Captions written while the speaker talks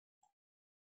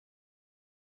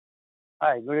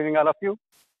Hi, good evening, all of you.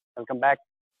 Welcome back,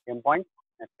 Game Point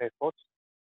at Play Sports.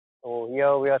 So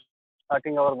here we are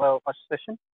starting our first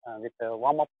session with a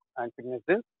warm up and fitness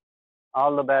drill.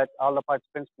 All the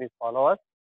participants, please follow us.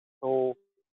 So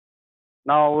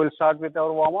now we'll start with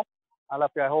our warm up. All of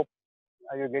you, I hope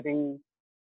are you getting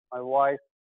my voice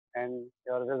and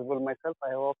you're visible myself.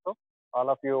 I hope so. All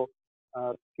of you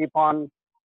keep on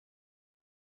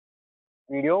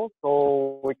video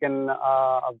so we can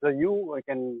observe you. We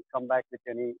can come back with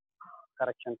any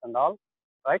corrections and all,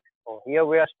 right? So here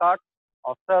we are start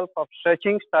ourselves of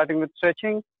stretching, starting with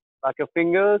stretching. Lock your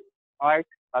fingers, right?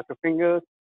 Lock your fingers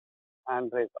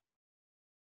and raise up.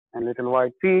 And little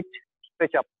wide feet,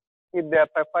 stretch up. Keep there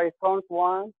by 5 counts.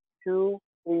 1, 2,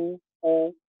 3,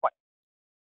 4, 5.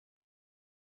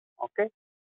 Okay,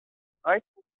 right?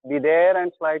 Be there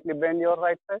and slightly bend your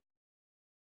right side.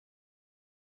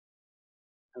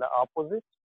 And the opposite.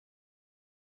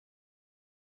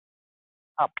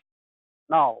 Up.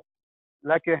 Now,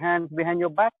 lock your hands behind your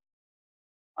back,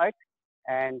 right?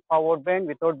 And forward bend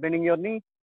without bending your knee.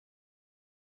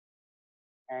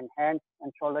 And hands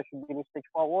and shoulders should be stretched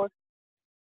forward.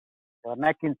 Your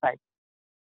neck inside.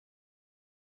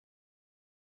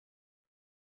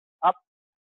 Up.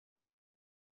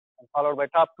 And followed by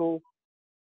top 2.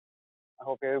 I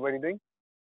hope everybody doing.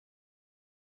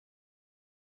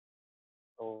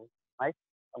 So nice.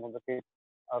 Some of the feet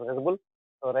are visible.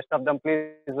 So rest of them,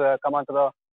 please come on to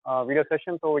the video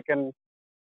session so we can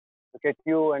look at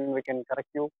you and we can correct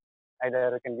you.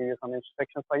 Either we can give you some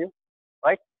instructions for you.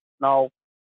 Right now.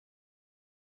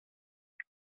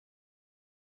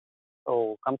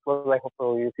 So come close. I hope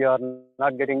so. If you are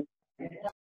not getting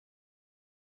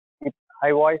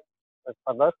high voice, that's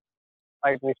for us.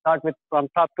 Right. We start with from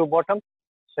top to bottom.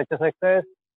 Stretch exercise.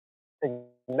 Stretch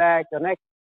back your neck.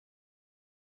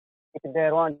 Keep it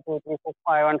there. 1, 2, 3, 4,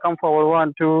 5, and come forward.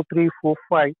 1, 2, 3, 4,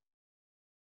 5.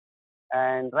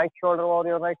 And right shoulder over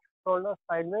your right shoulder,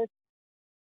 sideways.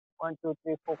 1, 2,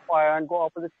 3, 4, 5, and go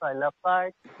opposite side, left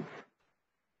side.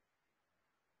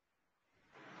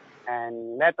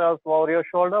 And laterals over your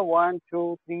shoulder. 1,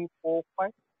 2, 3, 4,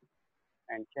 5.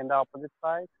 And chin the opposite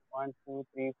side. 1, 2,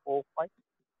 3, 4, 5.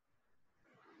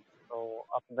 So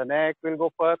after the neck, we'll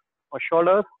go for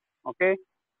shoulders. Okay.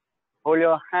 Hold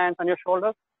your hands on your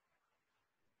shoulders.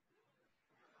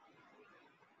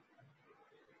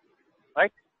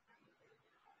 Right.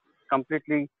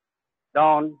 Completely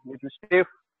down, little stiff,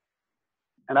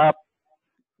 and up.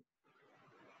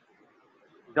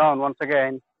 Down once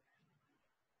again,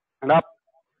 and up.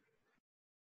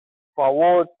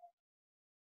 Forward.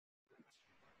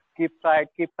 Keep tight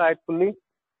fully.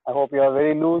 I hope you are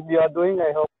very loose. You are doing.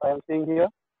 I hope I am seeing here.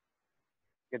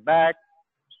 Get back.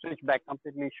 Stretch back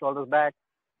completely. Shoulders back.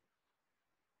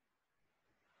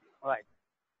 All right.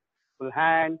 Full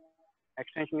hand.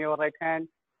 Extension your right hand.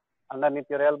 Underneath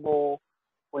your elbow.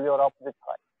 Pull your opposite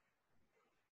side.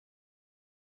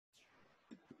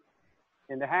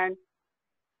 In the hand.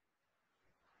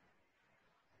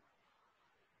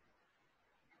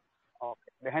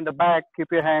 Okay. Behind the back.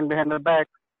 Keep your hand behind the back.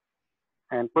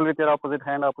 And pull with your opposite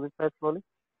hand, opposite side slowly.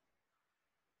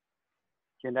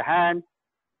 In the hand.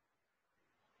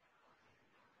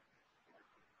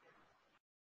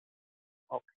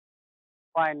 Okay.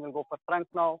 Fine. We'll go for trunk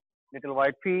now. Little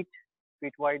wide feet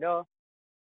wider.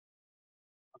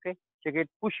 Okay. Check it.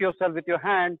 Push yourself with your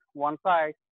hand one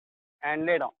side and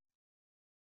lay down.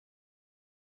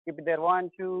 Keep it there.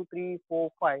 1, 2, 3, 4,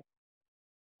 5.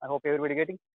 I hope everybody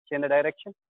getting. Change the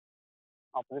direction.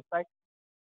 Opposite side.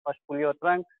 First pull your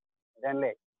trunk, then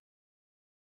leg.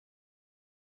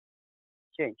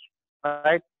 Change.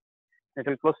 Right.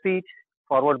 Little close feet.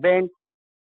 Forward bend.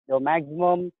 Your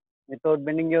maximum without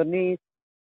bending your knees.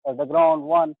 At the ground.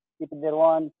 1. Keep it there.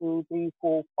 1, 2, 3,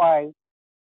 4, 5.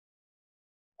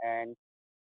 And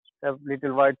step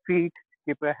little wide feet.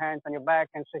 Keep your hands on your back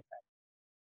and stretch back.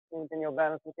 Maintain your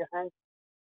balance with your hands.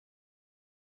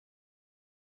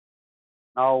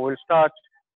 Now we'll start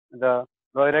the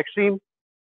lower extreme.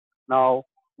 Now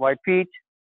wide feet.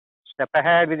 Step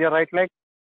ahead with your right leg.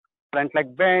 Front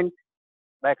leg bent.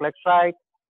 Back leg straight.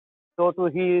 Toe to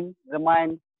heel.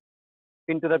 Remain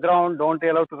into the ground. Don't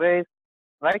allow to raise.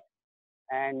 Right.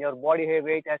 And your body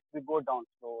weight has to go down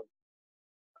slowly.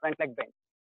 Front leg bent.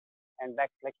 And back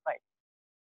leg straight.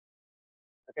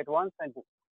 Look at once and two.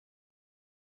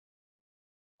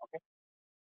 Okay.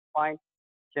 Fine.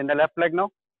 Chin the left leg now.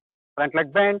 Front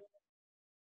leg bend.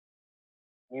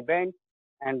 Knee bend.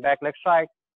 And back leg straight.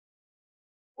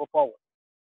 Go forward.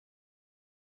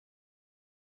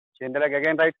 Chin the leg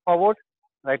again, right forward.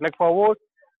 Right leg forward.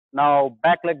 Now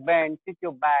back leg bend. Sit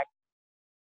your back.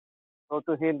 Go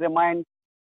to heel. Remain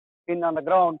pin on the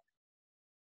ground,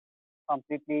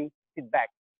 completely sit back.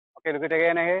 Okay, look at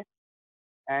again here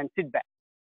and sit back.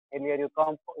 Earlier you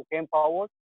came forward,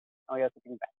 now you're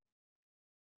sitting back.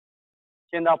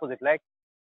 Chin the opposite leg.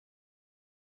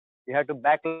 You have to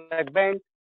back leg bend,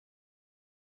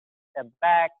 step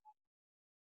back.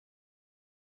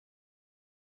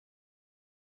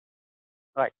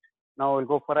 Right. Now we'll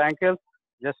go for ankle.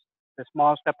 Just a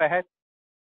small step ahead.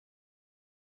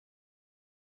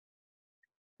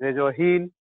 Raise your heel.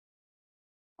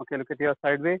 Okay, look at your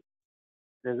sideways.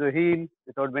 Raise your heel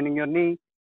without bending your knee.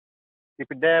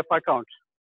 Keep it there, 5 counts.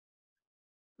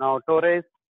 Now toe raise.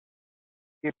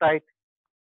 Keep tight.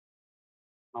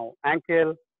 Now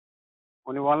ankle.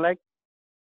 Only one leg.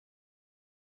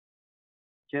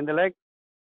 Chin the leg.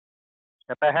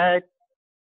 Step ahead.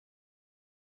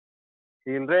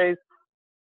 Heel raise.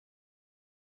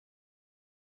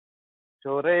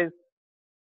 Toe raise.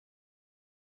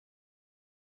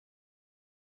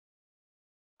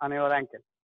 On your ankle.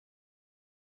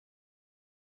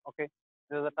 Okay.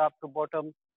 This is the top to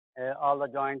bottom. All the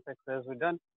joints exercise we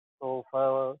done. So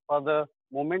for further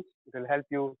movements, it will help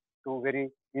you to very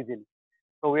easily.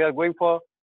 So we are going for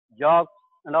jogs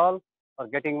and all for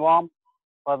getting warm.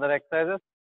 Further exercises.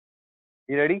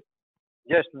 You ready?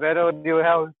 Just wherever you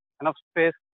have enough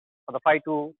space for the 5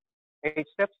 to 8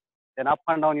 steps, then up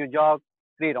and down you jog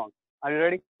 3 rounds. Are you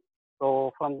ready?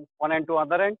 So from one end to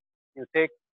other end, you take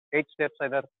 8 steps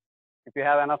either. If you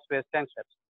have enough space, 10 steps.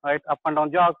 Right? Up and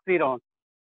down jog 3 rounds.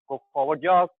 Go forward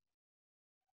jog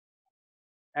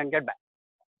and get back.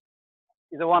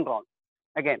 It's a 1 round.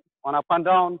 Again, 1 up and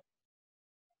down,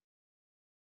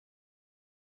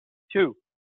 2.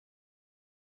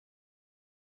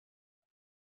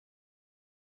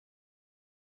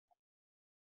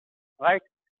 Right?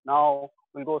 Now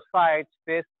we'll go side,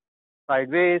 space,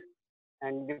 sideways,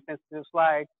 and defensive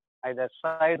slide, either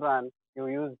side run. You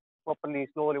use properly,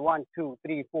 slowly, 1, 2,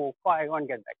 3, 4, 5, 1,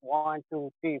 get back. 1,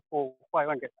 2, 3, 4, 5,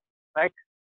 1, get back. Right?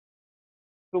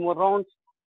 2 more rounds.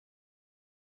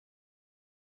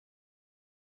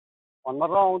 1 more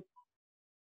round.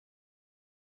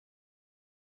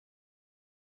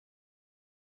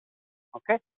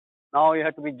 Okay. Now you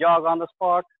have to be jog on the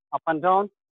spot, up and down,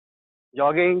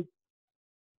 jogging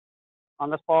on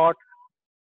the spot,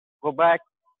 go back,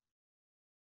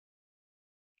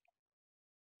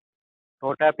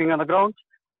 toe tapping on the ground,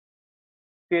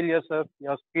 feel yourself,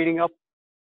 you're speeding up.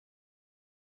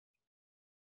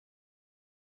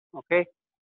 Okay.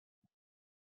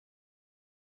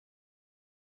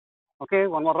 Okay,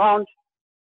 1 more round.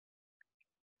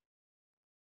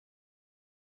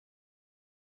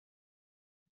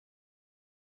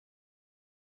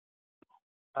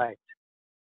 Right.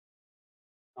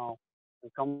 Now we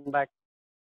come back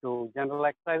to general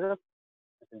exercises.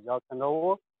 This is jogs and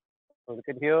over. So look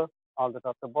at here, all the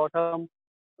top to bottom.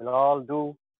 We'll all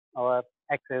do our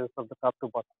exercises from the top to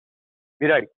bottom. Be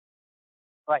ready.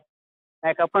 Right.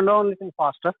 Neck up and down a little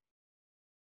faster.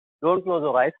 Don't close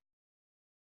your eyes.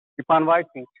 Keep on wide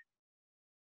feet.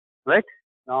 Right.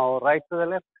 Now right to the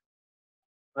left,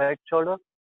 right shoulder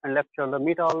and left shoulder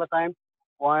meet all the time.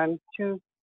 1, 2,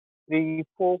 3,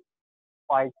 4,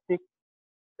 5, 6,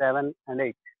 7, and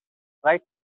 8. Right.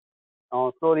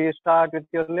 Now slowly you start with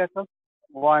your left.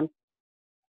 1,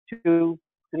 2,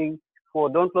 3, 4.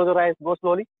 Don't close your eyes. Go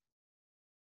slowly.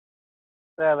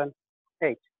 7,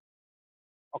 8.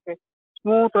 Okay.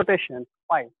 Smooth rotation.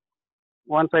 5.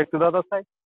 One side to the other side.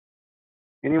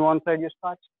 Any one side you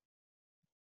start.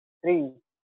 3,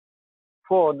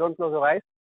 4. Don't close your eyes.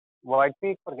 Wide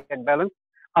feet. Forget balance.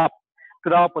 Up to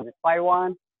the opposite. 5,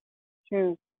 1,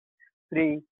 2,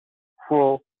 3,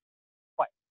 4, 5.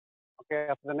 Okay.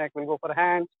 After the neck, we'll go for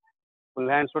hands. Full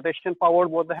hands rotation forward.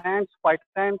 Both the hands. 5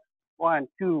 times. 1,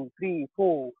 2, 3,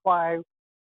 4, 5.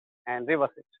 And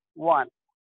reverse it. 1,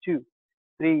 2,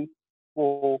 3,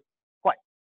 4, 5.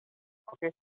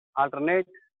 Okay. Alternate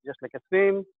just like a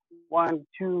swim. 1,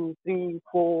 2, 3,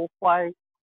 4, 5.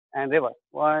 And reverse.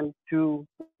 1, 2,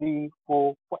 3,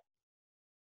 4, 5.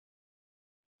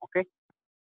 Okay.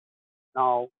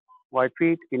 Now, wide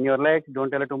feet in your leg. Don't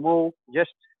tell it to move.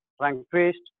 Just trunk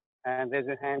twist and raise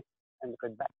your hands and look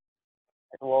at back.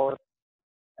 Over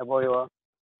above your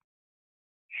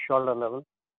shoulder level.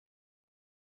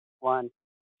 1,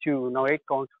 2. Now 8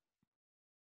 counts.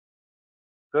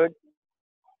 Good.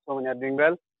 So when you're doing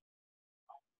well.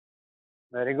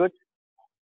 Very good.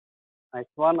 Nice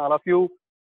one. All of you,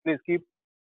 please keep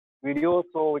video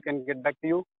so we can get back to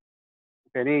you.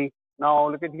 Okay. Now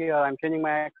look at here. I'm changing my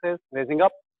axis, raising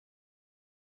up.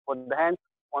 Put the hands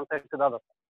one side to the other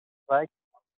side. Right?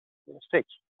 Stretch.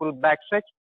 Full back stretch.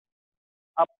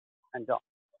 Up and down.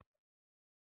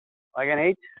 Again,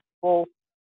 8, 4,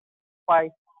 5,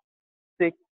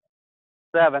 6,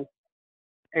 7,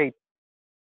 8.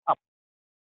 Up.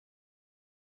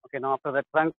 Okay, now after that,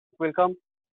 trunk will come.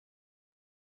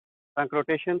 Trunk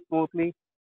rotation smoothly.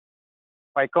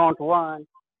 If I count 1,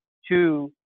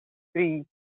 2, 3,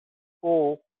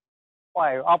 4,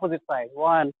 5. Opposite side.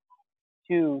 1,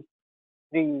 2,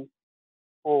 3,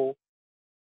 4,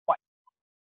 5.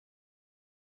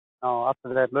 Now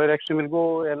after that, lower extreme will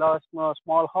go. A lot of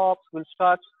small hops will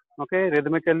start. Okay,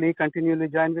 rhythmically, continually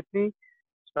join with me.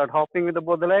 Start hopping with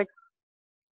both the legs.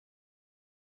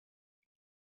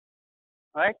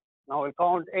 Right? Now we'll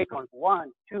count 8 counts.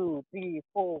 1, 2, 3,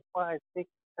 4, 5, 6,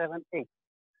 7, 8.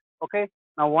 Okay.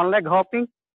 Now one leg hopping.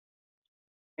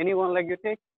 Any one leg you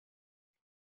take.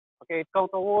 Okay, 8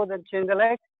 count over, then change the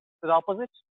leg to the opposite.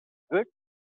 Good.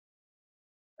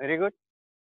 Very good.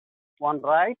 One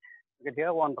right. Get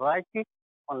here. One right kick.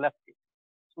 One left kick.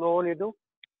 Slowly do.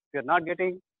 If you're not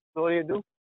getting, slowly do.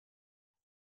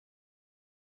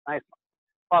 Nice.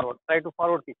 Forward. Try to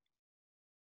forward kick.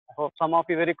 I hope some of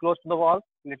you very close to the wall.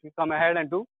 Let me come ahead and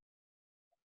do.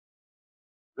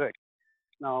 Good.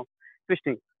 Now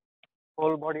twisting.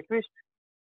 Whole body twist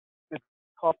with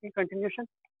hopping continuation.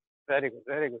 Very good.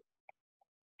 Very good.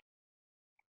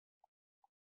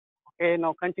 Okay,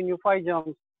 now continue 5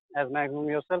 jumps as maximum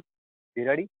yourself. Be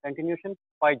ready. Continuation.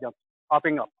 5 jumps.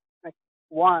 Hopping up. Right.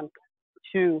 1,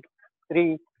 2,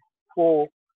 3, 4,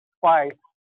 5.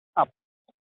 Up.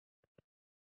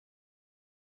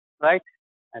 Right.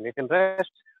 A little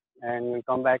rest, and we'll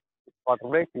come back. Water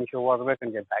break. Finish your water break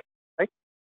and get back. Right.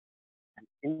 And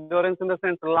endurance in the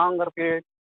sense longer period,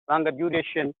 longer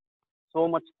duration. So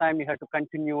much time you have to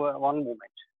continue one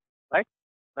movement. Right.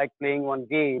 Like playing one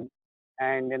game,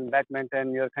 and in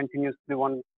badminton you're continuously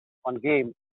one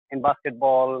game. In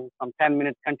basketball, some 10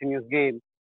 minutes continuous game.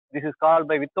 This is called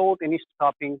by without any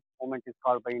stopping movement is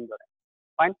called by endurance.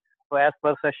 Fine. So as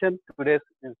per session, today's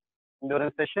is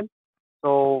endurance session.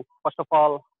 So first of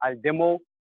all, I'll demo,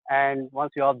 and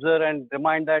once you observe and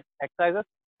remind that exercises,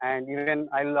 and even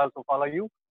I'll also follow you,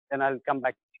 then I'll come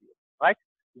back to you. Right.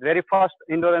 Very first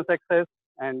endurance exercise,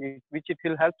 and which it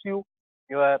will help you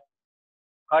your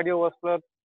cardiovascular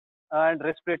and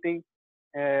respiratory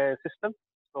system.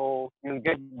 So you'll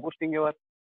get boosting your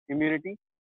immunity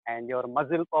and your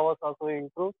muscle powers also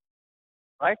improve,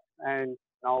 right? And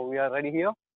now we are ready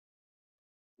here.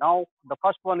 Now the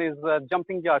first one is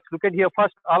jumping jacks. Look at here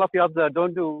first, all of you observe,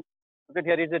 don't do, look at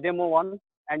here is a demo one,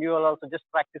 and you will also just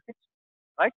practice it,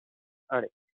 right? All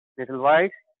right, little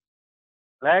wide,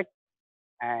 leg,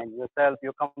 and yourself,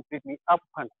 you're completely up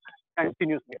and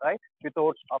continuously, right?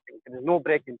 Without stopping, there is no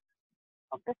breaking,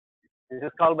 okay? This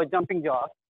is called by jumping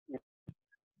jacks.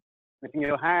 Within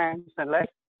your hands and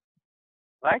legs,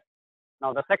 right?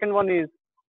 Now the second one is,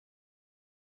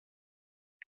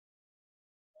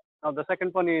 are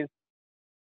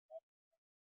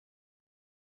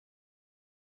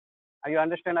you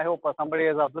understand? I hope somebody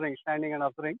is observing, standing and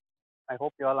observing. I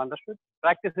hope you all understood.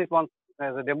 Practice it once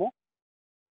as a demo.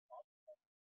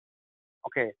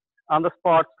 Okay, on the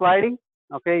spot sliding.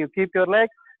 Okay, you keep your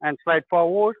legs and slide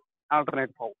forward,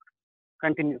 alternate forward,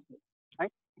 continuously,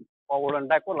 right? Forward and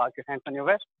backward, lock your hands on your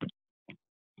waist.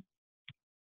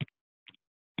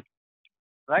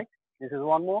 Right? This is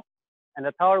one more. And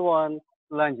the third one,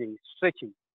 lunging,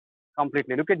 stretching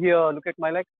completely. Look at here, look at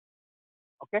my leg.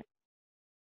 Okay?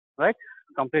 Right?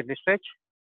 Completely stretch.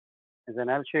 Is an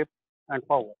L shape and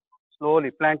forward.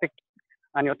 Slowly plant it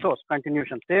on your toes.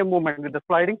 Continuation. Same movement with the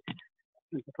sliding.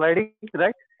 Sliding,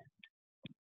 right?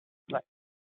 Right.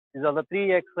 These are the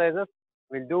 3 exercises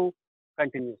we'll do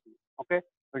continuously. Okay?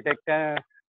 We'll take 10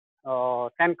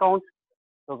 counts.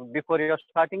 So before you're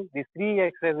starting, these 3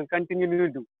 exercises will continually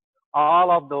do.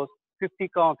 All of those 15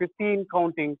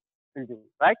 counting will do,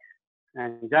 right?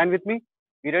 And join with me.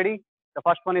 Be ready. The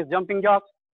first one is jumping jacks.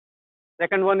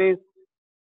 Second one is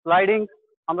sliding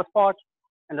on the spot.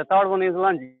 And the third one is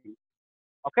lunging.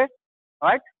 Okay? All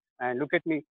right? And look at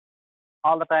me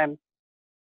all the time.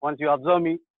 Once you observe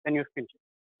me, then you finish it.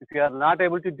 If you are not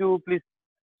able to do, please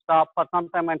stop for some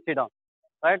time and sit down.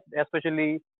 Right?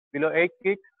 Especially below 8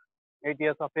 kids, 8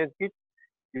 years of age kids.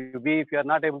 If you are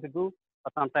not able to do,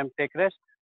 for some time take rest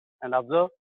and observe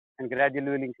and gradually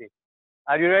will increase.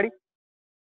 Are you ready?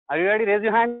 Are you ready? Raise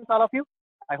your hands, all of you.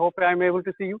 I hope I am able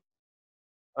to see you.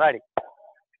 Ready?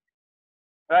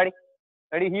 Ready?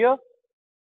 Ready here?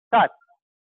 Start.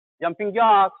 Jumping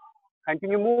jacks,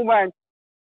 continue movement,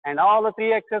 and all the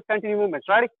 3 exercises continue movements.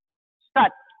 Ready?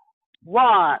 Start.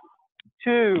 1,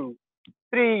 2,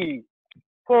 3,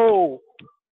 4,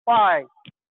 5,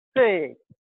 6,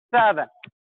 7,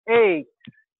 8,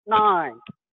 9,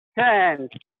 10,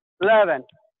 11,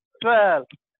 12,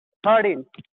 13,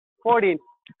 14,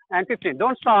 and 15.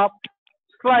 Don't stop.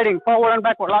 Sliding forward and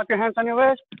backward. Lock your hands on your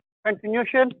waist.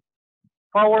 Continuation.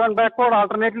 Forward and backward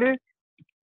alternately.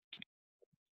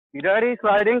 Be ready.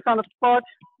 Slidings on the spot.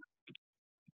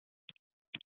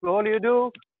 Slowly you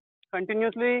do.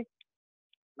 Continuously.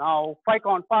 Now 5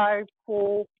 count. 5,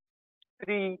 4,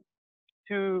 3,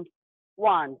 2,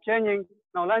 1. Changing.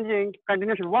 Now lunging.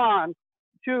 Continuation. 1,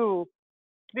 2,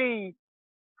 3,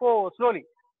 4. Slowly.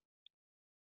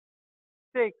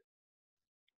 6,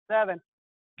 7,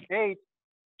 8,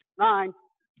 9,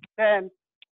 10,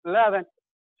 11,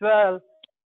 12,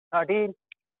 13,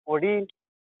 14,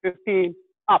 15.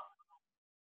 Up.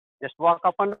 Just walk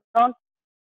up and down.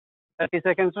 30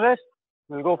 seconds rest.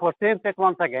 We'll go for same set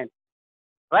once again.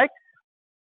 Right?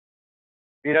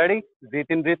 Be ready. Breathe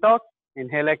in, breathe out.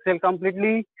 Inhale, exhale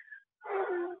completely.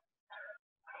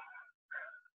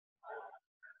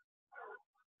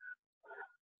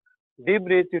 Deep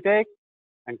breath you take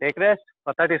and take rest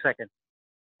for 30 seconds.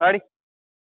 Ready?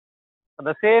 So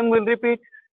the same will repeat.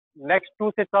 Next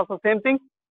 2 sets also same thing.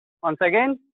 Once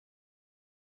again,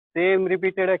 same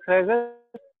repeated exercises.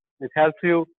 This helps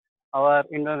you, our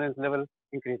endurance level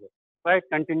increases. Right?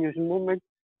 Continuation movement.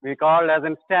 We call as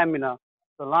in stamina.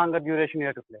 So longer duration you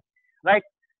have to play. Right?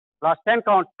 Last 10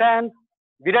 count. 10.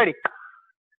 Be ready.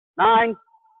 9,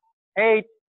 8,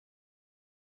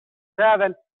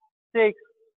 7, 6,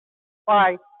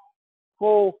 5,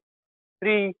 4,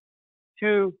 3,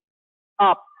 2,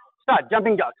 up. Start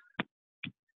jumping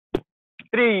jacks.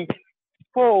 3,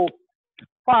 4,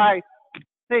 5,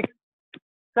 6,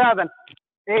 7,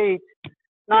 8,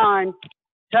 9,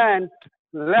 10,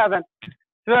 11,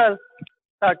 12,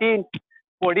 13,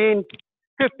 14,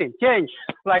 15. Change.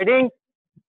 Sliding.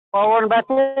 Forward and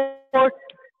backward.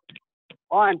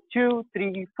 1, 2,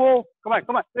 3, 4. Come on,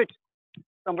 come on. Switch.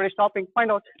 Somebody stopping.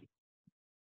 Find out.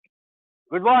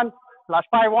 Good one. Last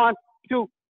 5. 1, 2,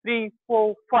 3,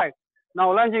 4, 5.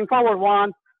 Now lunging forward.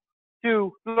 1,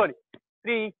 2, slowly.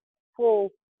 3, 4,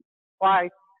 5,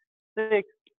 6,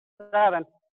 7,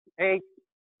 8,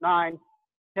 9,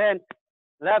 10,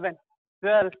 11,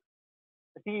 12,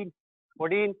 13,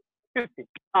 14, 15.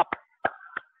 Up.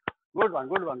 Good one,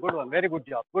 good one, good one. Very good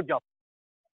job. Good job.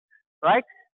 Right?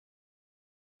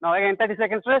 Now again 30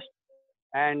 seconds rest.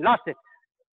 And last set.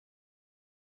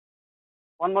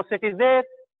 One more set is there.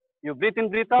 You breathe in,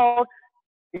 breathe out.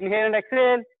 Inhale and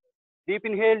exhale. Deep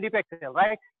inhale, deep exhale.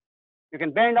 Right? You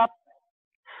can bend up.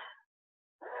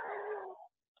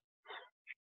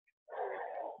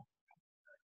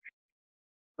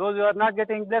 Those who are not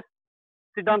getting this,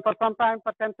 sit down for some time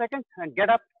for 10 seconds and get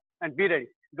up and be ready.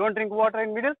 Don't drink water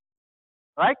in middle.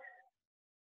 Right?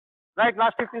 Right,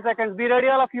 last 15 seconds. Be ready,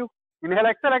 all of you. Inhale,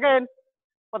 exhale again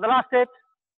for the last set.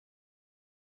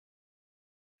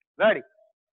 Ready.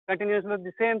 Continuously with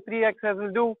the same 3 exercises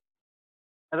we'll do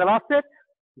as the last set.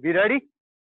 Be ready.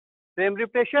 Same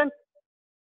repetition.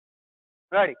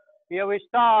 Ready. Here we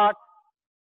start.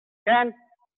 10,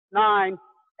 9,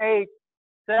 8,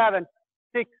 7,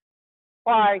 6,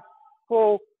 5,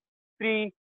 4,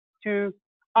 3, 2,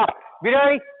 up. Be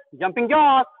ready. Jumping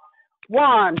jacks.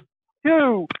 1,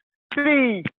 2,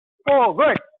 3, 4.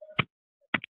 Good.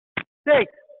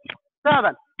 6,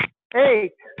 7,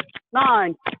 8,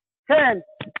 9, 10,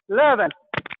 11,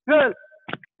 12,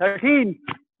 13,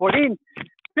 14,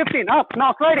 15. Up.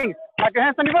 Now sliding. Put your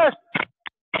hands on your waist.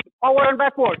 Forward and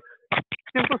backward.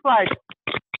 Simple slide.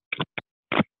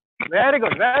 Very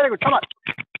good. Very good. Come on.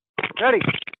 Ready.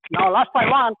 Now last 5.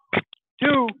 1,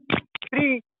 2,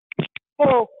 3,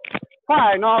 4,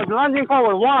 5. Now lunging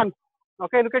forward. 1.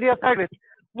 Okay, look at your sideways.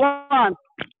 1,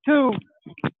 2,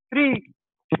 3,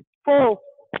 4,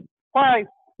 5,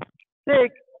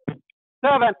 6,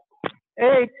 7,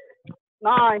 8,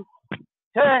 9,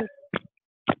 10.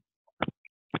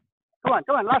 Come on,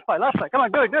 come on, last 5, last 5. Come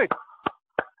on, do it, do it.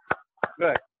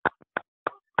 Good.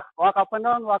 Walk up and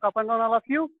down, all of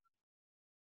you.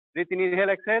 Breathe in, inhale,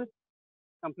 exhale.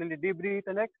 Completely deep breathe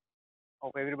and exhale.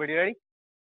 Hope everybody ready.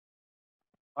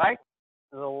 Right?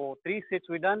 So 3 sets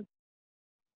we done.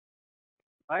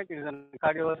 Right? It is a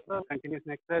cardiovascular continuous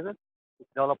exercise.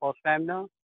 Develop our stamina.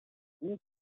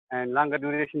 And longer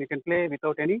duration you can play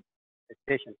without any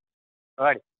hesitation.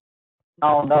 Alright.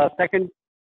 Now the second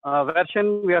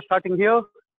version we are starting here.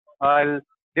 I'll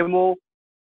demo.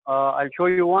 I'll show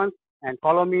you once and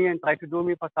follow me and try to do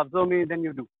me. First observe me, then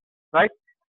you do. Right?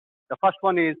 The first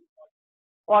one is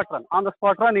spot run. On the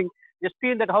spot running, just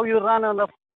feel that how you run on the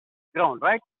ground,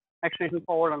 right? Extension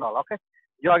forward and all. Okay.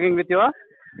 Jogging with your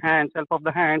hands, help of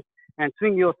the hands, and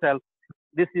swing yourself.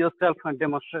 This yourself and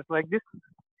demonstrate like this.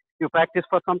 You practice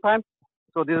for some time.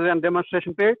 So this is a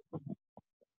demonstration period.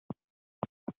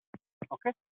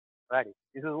 Okay, ready.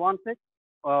 This is one set,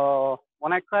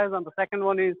 one exercise, and the second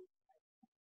one is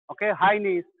okay, high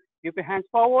knees. Keep your hands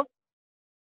forward.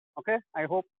 Okay, I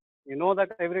hope you know that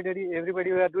everybody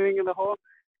we are doing in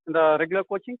the regular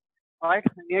coaching. All right,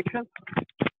 any action?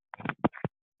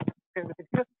 Okay, with it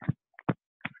here.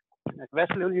 At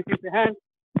waist level, you keep your hand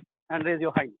and raise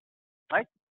your high knee. Right.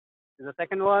 This is the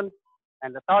second one,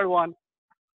 and the third one.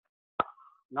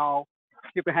 Now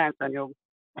keep your hands on your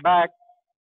back.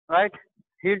 Right,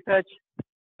 heel touch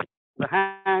the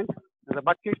hand, the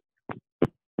butt kick.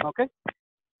 Okay,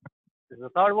 this is the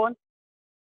third one,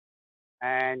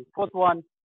 and fourth one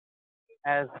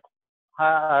as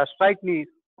straight knees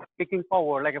kicking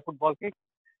forward like a football kick.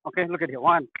 Okay, look at here.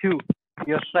 1, 2.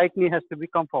 Your straight knee has to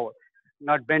become forward,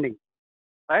 not bending.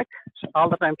 Right? So all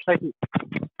the time straight knee.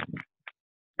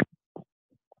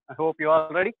 I hope you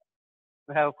are ready.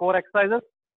 We have 4 exercises.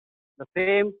 The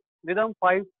same rhythm,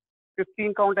 5,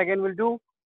 15 count again will do.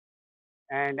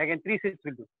 And again 3 sets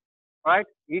will do. Right?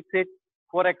 Each set,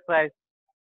 4 exercise.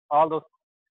 All those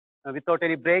without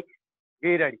any break.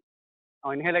 Be ready.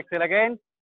 Now inhale, exhale again.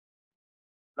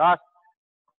 Last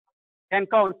 10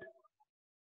 count.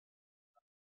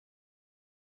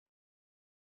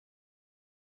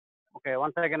 Okay,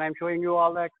 once again, I'm showing you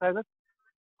all the exercises.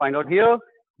 Find out here.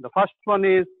 The first one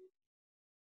is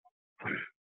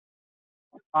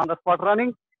on the spot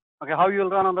running. Okay, how you will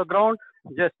run on the ground?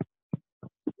 Just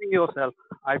see yourself.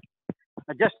 I'm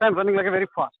running like a very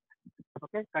fast.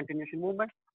 Okay, continuation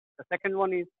movement. The second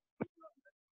one is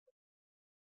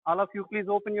all of you please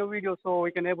open your video so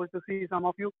we can able to see some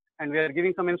of you, and we are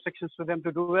giving some instructions to them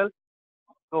to do well.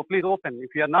 So please open.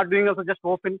 If you are not doing also, just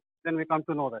open. Then we come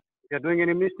to know that. If you are doing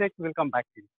any mistakes, we'll come back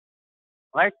to you.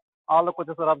 Right? All the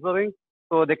coaches are observing,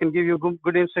 so they can give you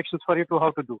good instructions for you to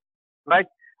how to do. Right?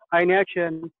 High knee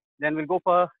action. Then we'll go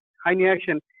for high knee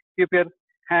action. Keep your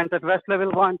hands at waist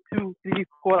level. 1, 2, 3,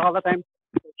 4 all the time.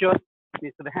 Put your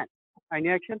knees to the hand. High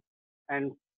knee action,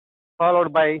 and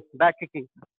followed by back kicking.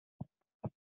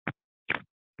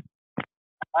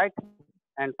 Right?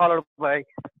 And followed by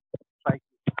strike.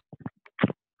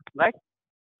 Right?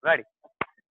 Ready.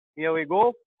 Here we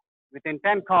go. Within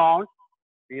 10 counts.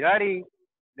 Be ready.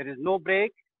 There is no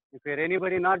break. If you're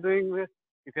anybody not doing this,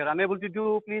 if you're unable to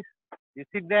do, please you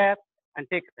sit there and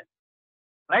take it.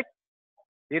 Right?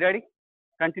 Be ready.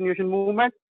 Continuation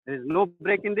movement. There is no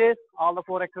break in this. All the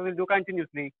 4 exercises will do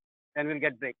continuously. Then we'll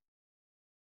get break.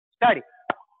 Steady.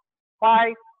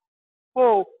 5,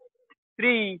 4,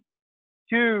 3,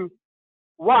 2,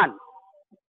 1.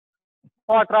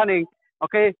 Spot running.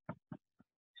 Okay.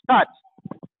 Start.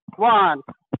 1,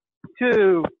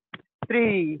 2,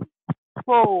 3,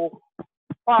 4,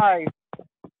 5,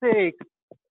 6,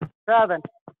 7,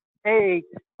 8,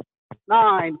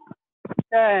 9,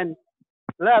 10,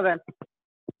 11,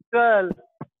 12,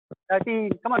 13.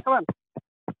 Come on.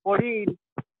 14,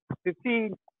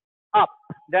 15. Up.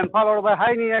 Then followed by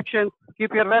high knee action.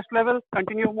 Keep your waist level.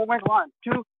 Continue movement. 1,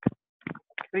 2,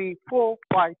 3, 4,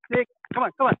 5, 6. Come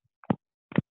on.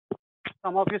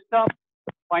 Some of you stop.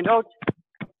 Find out.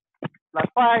 Last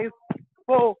 5,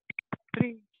 4,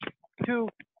 3, 2,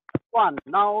 1.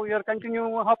 Now you're continue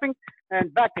hopping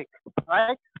and back kick.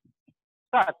 Right?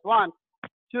 Start. 1,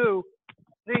 2,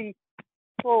 3,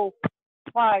 4,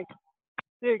 5,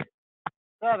 6,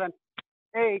 7,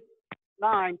 8,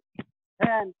 9,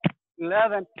 10,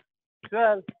 11,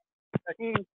 12,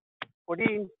 13,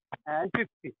 14, and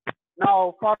 15.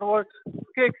 Now forward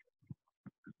kick,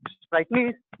 strike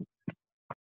knees,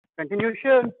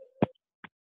 continuation.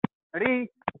 Ready?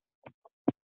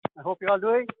 I hope you are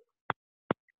doing.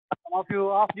 Some of you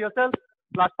off yourself.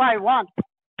 Last 5, 1,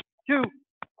 2,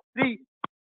 3,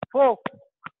 4,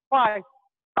 5,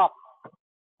 up.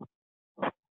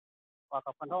 Walk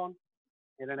up and down.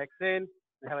 Inhale and exhale.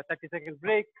 We have a 30-second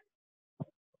break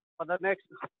for the next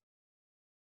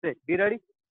set. Be ready.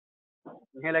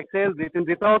 Inhale, exhale, breathe in,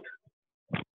 breathe out.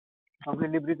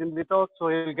 Completely breathe in, breathe out. So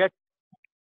you'll get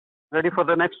ready for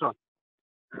the next one.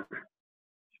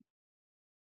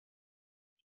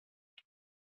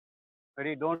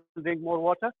 Ready? Don't drink more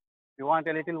water. If you want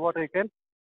a little water, you can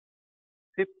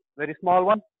sip. Very small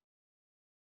one.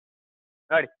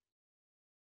 Ready?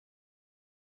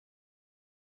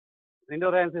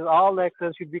 Indoor hands is all the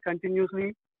exercise should be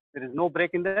continuously. There is no break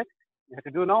in that. You have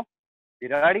to do now. Be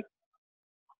ready.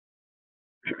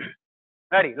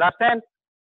 Ready. Last 10,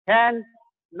 10,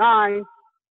 9,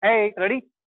 8. Ready?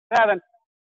 7,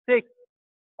 6,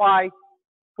 5,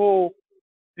 4,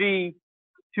 3,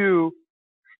 2.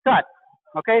 Start.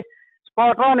 Okay.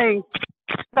 Spot running.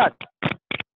 Start.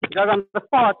 Just on the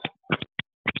spot.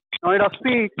 No need of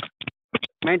speed.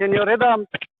 Maintain your rhythm.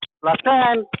 Last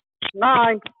 10,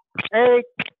 9, 8,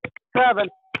 7,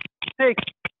 6,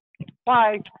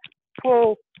 5,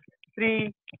 4,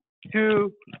 3,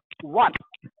 2, 1.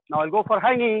 Now I'll go for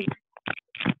high knee.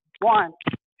 1,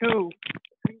 2,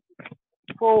 3,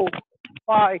 4,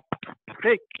 5,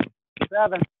 6,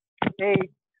 7, 8,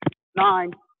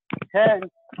 9, 10,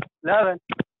 11,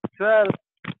 12,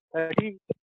 13,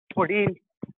 14,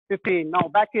 15. Now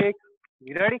back kick.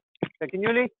 You ready?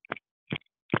 Continually.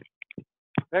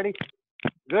 Ready?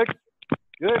 Good.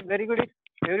 Good. Very good.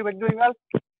 Everybody doing well?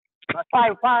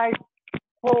 5, 5,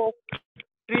 4,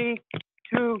 3,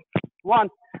 2, 1.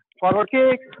 Forward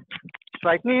kick.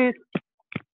 Strike knees.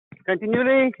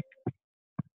 Continually.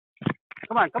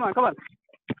 Come on, come on, come on.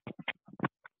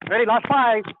 Ready? Last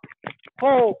 5,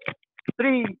 4,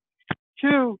 3,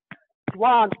 2,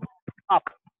 1. Up.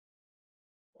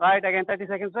 Right, again 30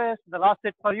 seconds rest. The last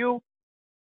set for you.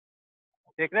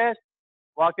 Take rest.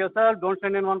 Walk yourself. Don't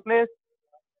stand in one place.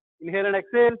 Inhale and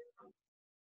exhale.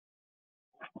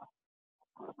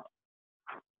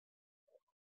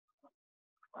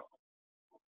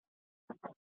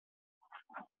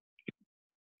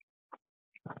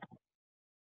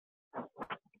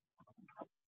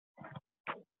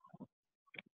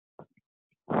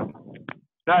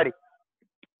 Ready.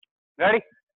 Ready.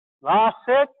 Last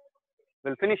set.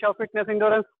 We'll finish our fitness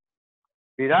endurance.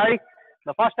 Be ready.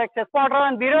 The first exercise spot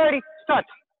run. Be ready. Start.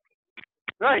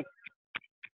 Ready.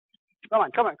 Come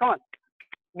on, come on, come on.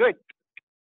 Good.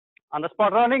 On the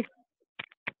spot running.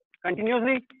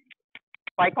 Continuously.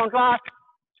 5 count last.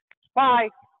 5,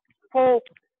 4,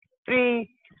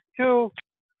 3, 2,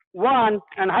 1.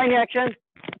 And high knee action.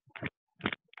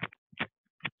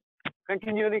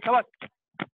 Continually. Come on.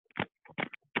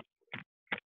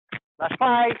 Last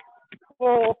 5,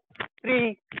 4,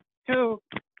 3, 2,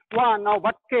 1. Now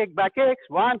butt kick, back kicks.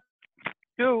 1,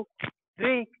 2,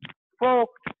 3, 4,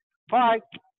 5,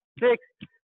 6,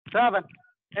 7,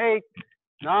 8,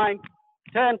 9,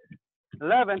 10,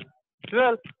 11,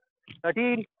 12,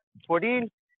 13,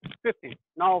 14, 15.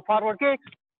 Now forward kicks.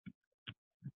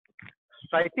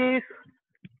 Strike knees.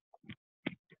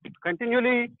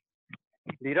 Continually.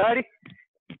 Be ready.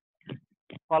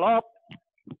 Follow up.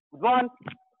 1.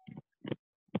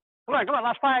 Come on, come on.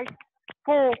 Last 5,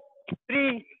 4,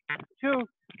 3, 2,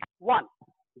 1.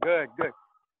 Good, good.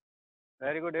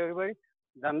 Very good, everybody.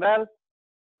 Done well.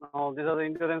 Now these are the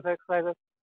endurance exercises.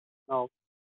 Now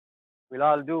we'll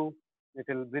all do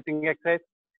little breathing exercise.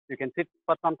 You can sit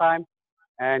for some time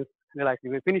and relax.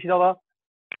 We will finish our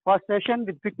first session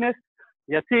with fitness.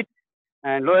 Just sit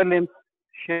and lower limbs.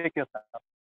 Shake yourself.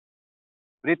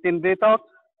 Breathe in, breathe out.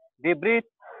 Deep breathe.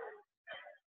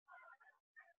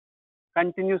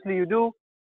 Continuously you do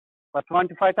for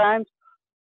 25 times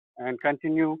and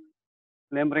continue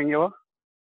remembering your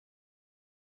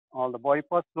all the body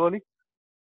parts slowly.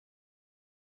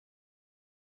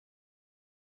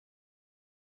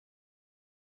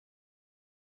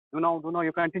 Do now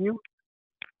you continue.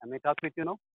 I may talk with you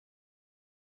now.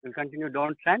 We'll continue,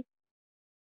 don't stand.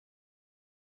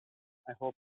 I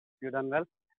hope you done well.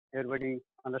 Everybody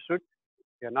understood. If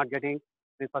you're not getting,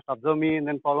 please first observe me and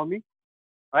then follow me.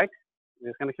 Right?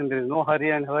 This connection, there is no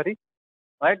hurry.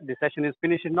 Right? This session is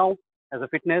finished now as a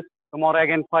fitness. Tomorrow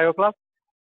again 5 o'clock.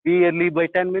 Be early by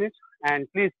 10 minutes. And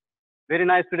please, very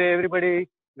nice today, everybody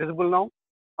visible now.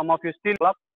 Some of you still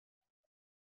up.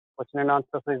 Question and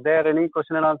answers. Is there any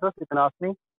question and answers? You can ask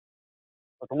me.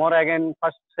 So tomorrow again,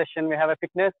 first session we have a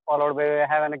fitness, followed by we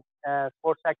have a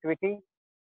sports activity.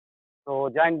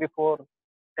 So join before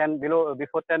 10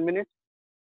 minutes.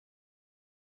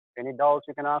 Any doubts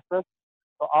you can ask us.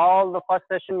 So all the first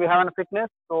session we have a fitness.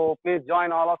 So please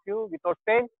join all of you without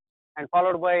pay and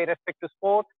followed by respect to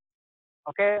sport.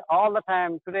 Okay, all the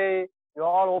time. Today you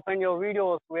all open your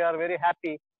videos. We are very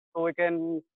happy. So we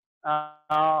can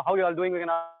how you are doing. We can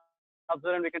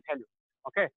observe and we can tell you.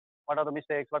 Okay, what are the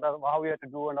mistakes? How we have to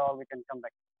do and all. We can come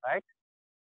back. Right.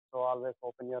 So always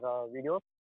open your videos.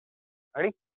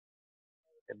 Ready?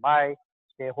 Say bye.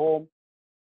 Stay home.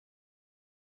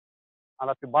 All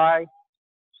of you bye.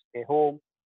 Stay home.